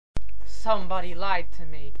Somebody lied to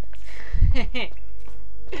me.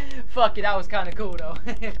 Fuck it, that was kind of cool though.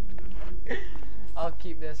 I'll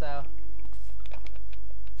keep this out.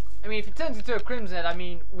 I mean, if he turns into a Crimson Head, I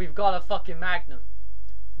mean, we've got a fucking Magnum.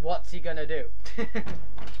 What's he gonna do?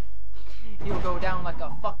 He'll go down like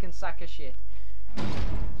a fucking sack of shit.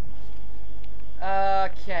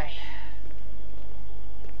 Okay.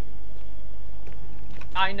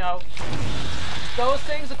 I know. Those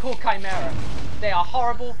things are called Chimera. They are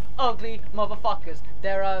horrible, ugly motherfuckers.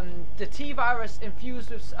 They're the T-virus infused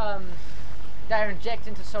with they're injected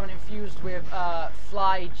into someone infused with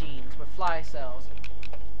fly genes, with fly cells.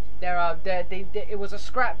 It was a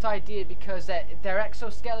scrapped idea because their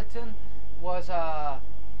exoskeleton was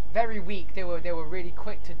very weak. They were really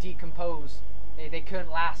quick to decompose. They couldn't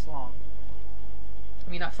last long. I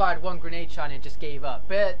mean, I fired one grenade shot and it just gave up.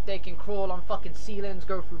 But they can crawl on fucking ceilings,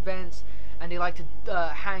 go through vents, and they like to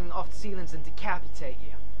hang off the ceilings and decapitate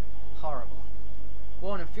you. Horrible.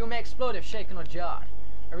 Warning, fuel may explode if shaken or jarred.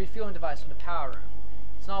 A refueling device for the power room.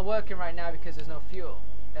 It's not working right now because there's no fuel.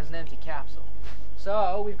 There's an empty capsule.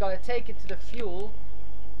 So, we've got to take it to the fuel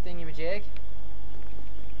thingy-majig.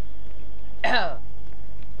 So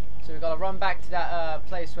we've got to run back to that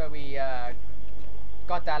place where we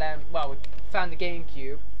got that, well, we found the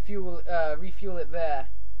GameCube, refuel it there,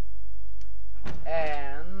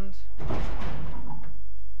 and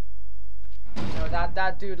you know,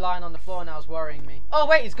 that dude lying on the floor now is worrying me. Oh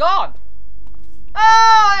wait, he's gone!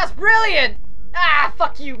 Oh, that's brilliant! Ah,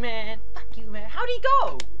 fuck you, man! Fuck you, man! How'd he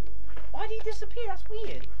go? Why did he disappear? That's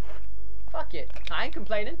weird. Fuck it. I ain't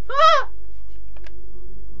complaining. Ah!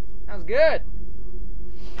 That was good.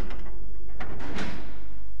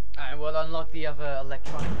 Alright, we'll unlock the other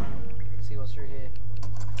electronic room. See what's through here.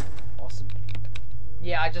 Awesome.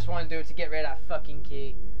 Yeah, I just want to do it to get rid of that fucking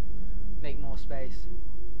key. Make more space.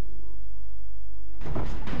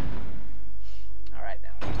 Alright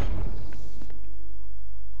then.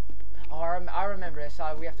 Oh, I remember this.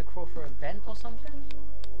 We have to crawl through a vent or something?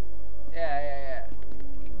 Yeah.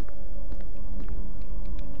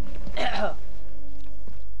 I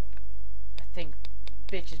think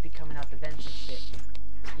bitches be coming out the vents and shit.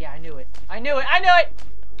 Yeah, I knew it. I knew it!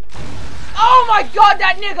 Oh my god,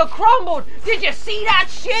 that nigga crumbled! Did you see that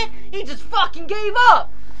shit? He just fucking gave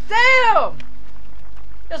up! Damn!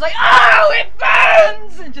 It was like, oh, it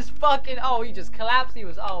burns! And just fucking, oh, he just collapsed. He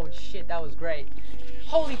was, oh shit, that was great.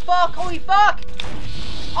 Holy fuck, holy fuck!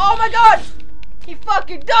 Oh my god! He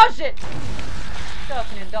fucking dodged it!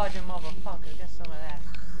 Ducking and dodging, motherfucker. Get some of that.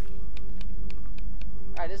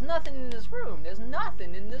 Alright, there's nothing in this room. There's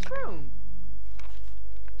nothing in this room.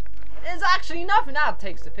 There's actually nothing. That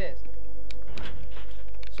takes the piss.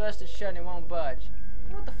 So that's the shut and it won't budge.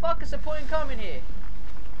 What the fuck is the point in coming here?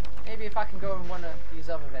 Maybe if I can go in one of these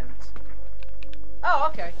other vents. Oh,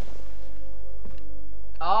 okay.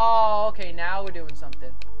 Oh, okay, now we're doing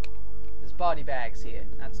something. There's body bags here.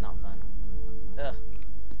 That's not fun. Ugh.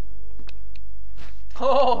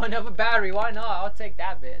 Oh, another battery. Why not? I'll take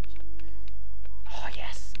that bitch. Oh,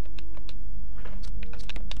 yes.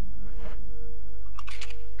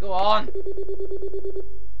 Go on.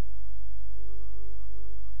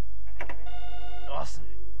 Awesome.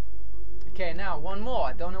 Okay, now one more.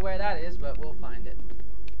 I don't know where that is, but we'll find it.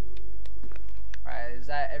 Alright, is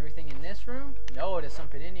that everything in this room? No, there's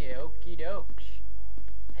something in here. Okie doke.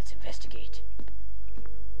 Let's investigate.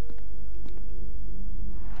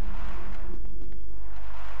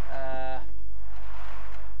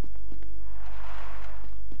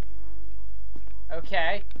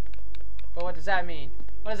 Okay. But what does that mean?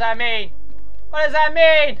 What does that mean? What does that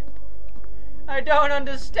mean? I don't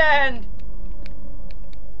understand.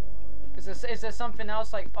 Is there something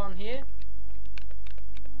else like on here?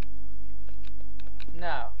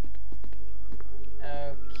 No.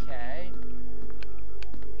 Okay.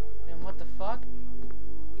 Then what the fuck?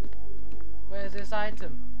 Where's this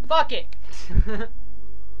item? Fuck it!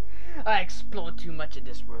 I explored too much of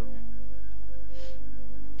this room.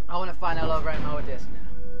 I want to find out over ammo with this now.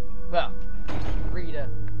 Well, reader.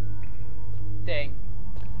 Thing.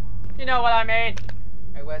 You know what I mean?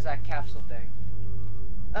 Hey, where's that capsule thing?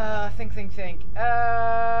 Think.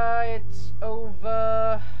 It's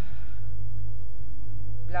over.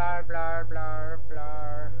 Blah, blah, blah,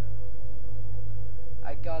 blah.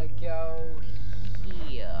 I gotta go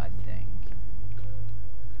here, I think.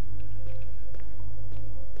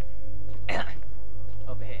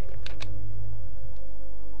 Over here.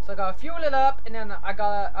 So I gotta fuel it up, and then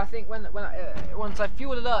I think once I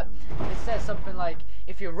fuel it up, it says something like,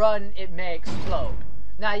 if you run, it may explode.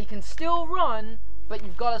 Now you can still run, but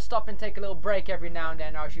you've got to stop and take a little break every now and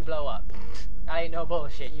then, or else you blow up. That ain't no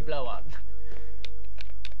bullshit, you blow up.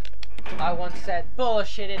 I once said,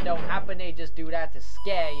 bullshit, it don't happen, they just do that to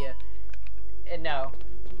scare you. And no,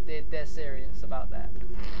 they're serious about that.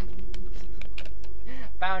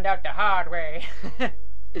 Found out the hard way.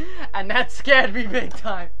 And that scared me big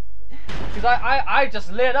time. Because I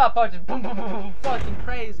just lit up, I was just boom, boom, boom, boom, fucking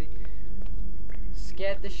crazy.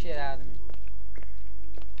 Scared the shit out of me.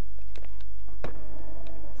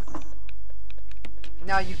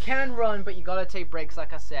 Now you can run, but you gotta take breaks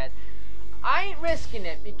like I said. I ain't risking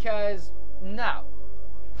it because, no.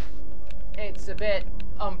 It's a bit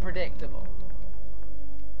unpredictable.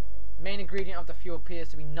 The main ingredient of the fuel appears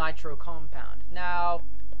to be nitro compound. Now,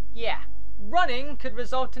 yeah, running could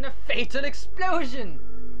result in a fatal explosion.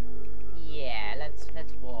 Yeah, let's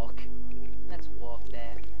walk. Let's walk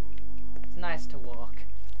there. It's nice to walk.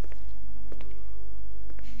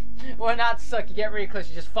 Well, not suck, you get really close,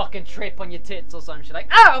 you just fucking trip on your tits or some shit, like,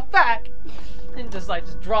 oh, fuck! And just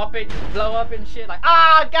drop it, just blow up and shit, like,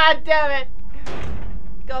 ah, god damn it!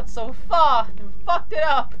 Got so far and fucked it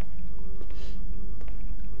up.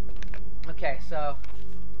 Okay, so,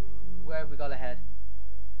 where have we got ahead?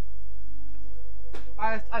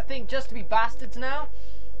 I think just to be bastards now,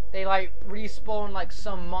 they respawn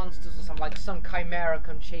some monsters or something, some chimera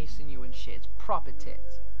come chasing you and shit. It's proper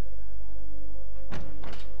tits.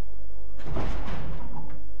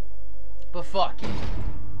 But fuck it.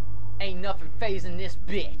 Ain't nothing phasing this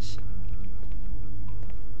bitch.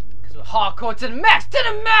 Cause we're hardcore to the max,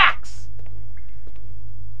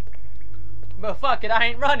 But fuck it, I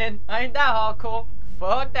ain't running. I ain't that hardcore.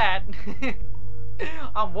 Fuck that.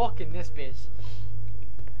 I'm walking this bitch.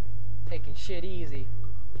 Taking shit easy.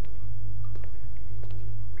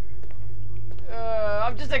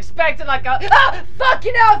 I'm just expecting fucking hell,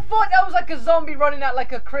 I thought that was a zombie running at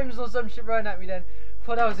a crimson or some shit running at me then.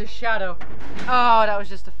 Thought that was a shadow. Oh, that was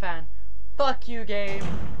just a fan. Fuck you, game.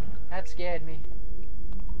 That scared me.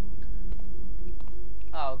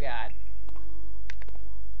 Oh god.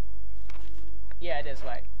 Yeah, this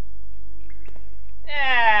way.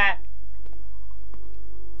 Yeah.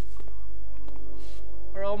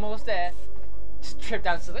 We're almost there. Just trip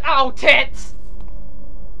down to the oh tits!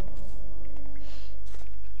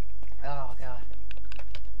 Oh god.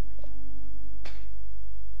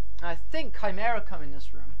 I think chimera come in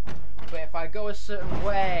this room, but if I go a certain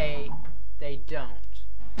way, they don't.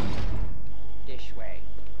 This way.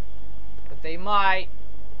 But they might,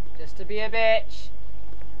 just to be a bitch.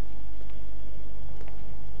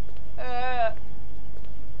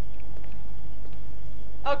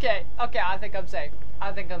 Okay, I think I'm safe.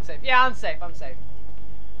 Yeah, I'm safe.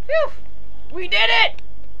 Phew! We did it!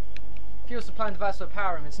 Fuel supply and device for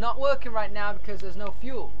power room. It's not working right now because there's no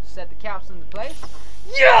fuel. Set the capsule into place.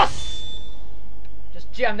 Yes!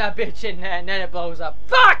 Just jam that bitch in there and then it blows up.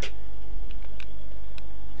 Fuck!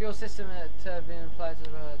 Fuel system turbine applied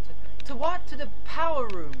to what? To the power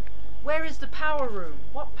room. Where is the power room?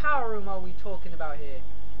 What power room are we talking about here?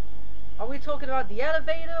 Are we talking about the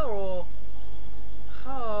elevator or...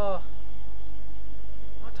 Oh...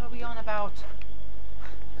 What are we on about?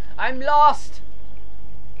 I'm lost!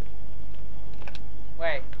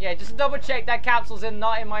 Wait, yeah, just to double check that capsule's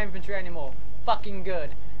not in my inventory anymore. Fucking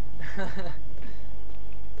good.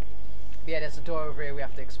 Yeah, there's a door over here we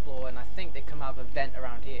have to explore, and I think they come out of a vent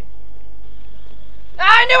around here.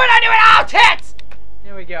 I knew it! Oh, tits!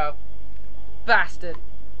 Here we go. Bastard.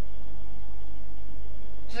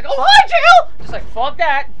 She's oh, hi, Jill! Just fuck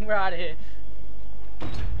that. We're out of here.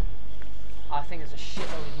 I think there's a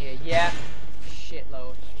shitload in here. Yeah,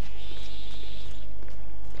 shitload.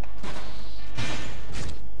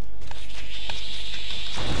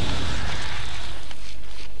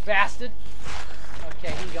 Bastard.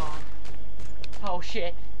 Okay, he gone. Oh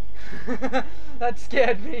shit. That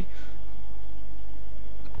scared me.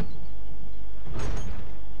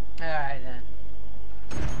 Alright then.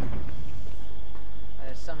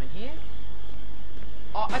 There's some in here.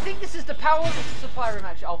 Oh, I think this is the power supply room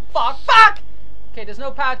actually. Oh fuck! Okay, there's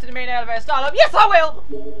no power to the main elevator startup. Yes, I will!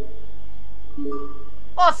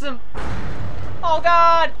 Awesome! Oh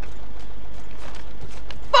god!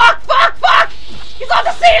 Fuck! He's on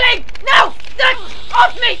the ceiling! No!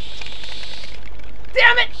 Off me!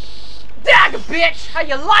 Damn it! Dag, bitch! How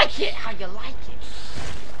you like it?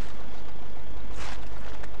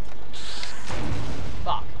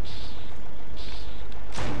 Fuck.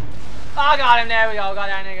 Oh, got him. There we go. Got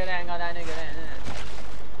that nigga then.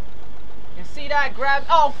 You see that? Grab.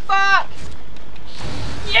 Oh, fuck!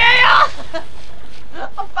 Yeah!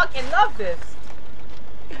 I fucking love this.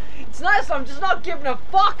 It's nice. I'm just not giving a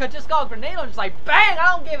fuck. I just got a grenade. I'm just like, bang!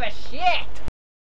 I don't give a shit.